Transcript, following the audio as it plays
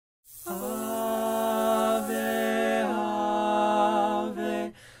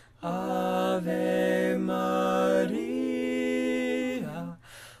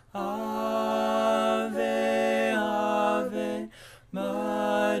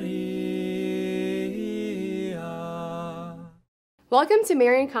Welcome to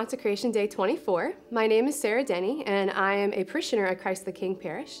Marian Consecration Day 24. My name is Denny, and I am a parishioner at Christ the King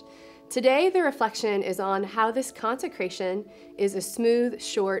Parish. Today, the reflection is on how this consecration is a smooth,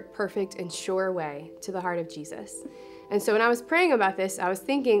 short, perfect, and sure way to the heart of Jesus. And so when I was praying about this, I was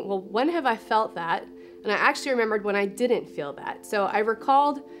thinking, well, when have I felt that? And I actually remembered when I didn't feel that. So I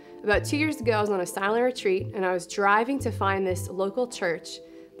recalled about 2 years ago, I was on a silent retreat, and I was driving to find this local church,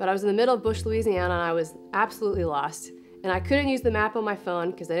 but I was in the middle of Bush, Louisiana, and I was absolutely lost. And I couldn't use the map on my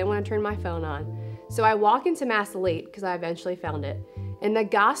phone because I didn't want to turn my phone on. So I walk into Mass late because I eventually found it. And the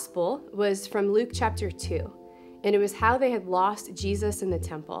gospel was from Luke chapter 2. And it was how they had lost Jesus in the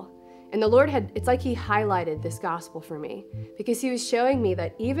temple. And the Lord it's like he highlighted this gospel for me because he was showing me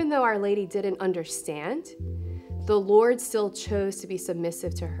that even though Our Lady didn't understand, the Lord still chose to be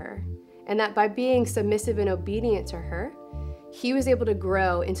submissive to her. And that by being submissive and obedient to her, he was able to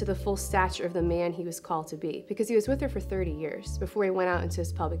grow into the full stature of the man he was called to be because he was with her for 30 years before he went out into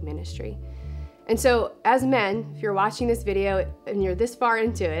his public ministry. And so as men, if you're watching this video and you're this far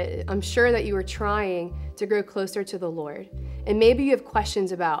into it, I'm sure that you are trying to grow closer to the Lord. And maybe you have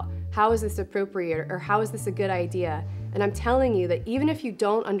questions about how is this appropriate or how is this a good idea? And I'm telling you that even if you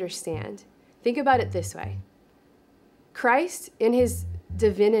don't understand, think about it this way. Christ, in his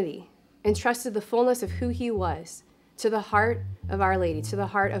divinity, entrusted the fullness of who he was to the heart of Our Lady, to the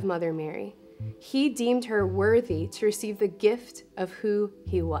heart of Mother Mary. He deemed her worthy to receive the gift of who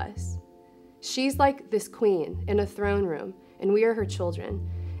he was. She's like this queen in a throne room, and we are her children.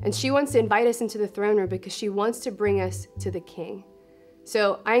 And she wants to invite us into the throne room because she wants to bring us to the King.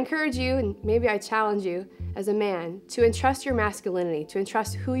 So I encourage you, and maybe I challenge you as a man, to entrust your masculinity, to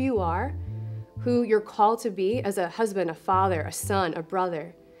entrust who you are, who you're called to be as a husband, a father, a son, a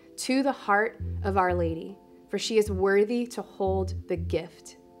brother, to the heart of Our Lady. For she is worthy to hold the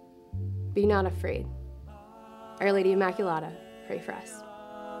gift. Be not afraid. Our Lady Immaculata, pray for us.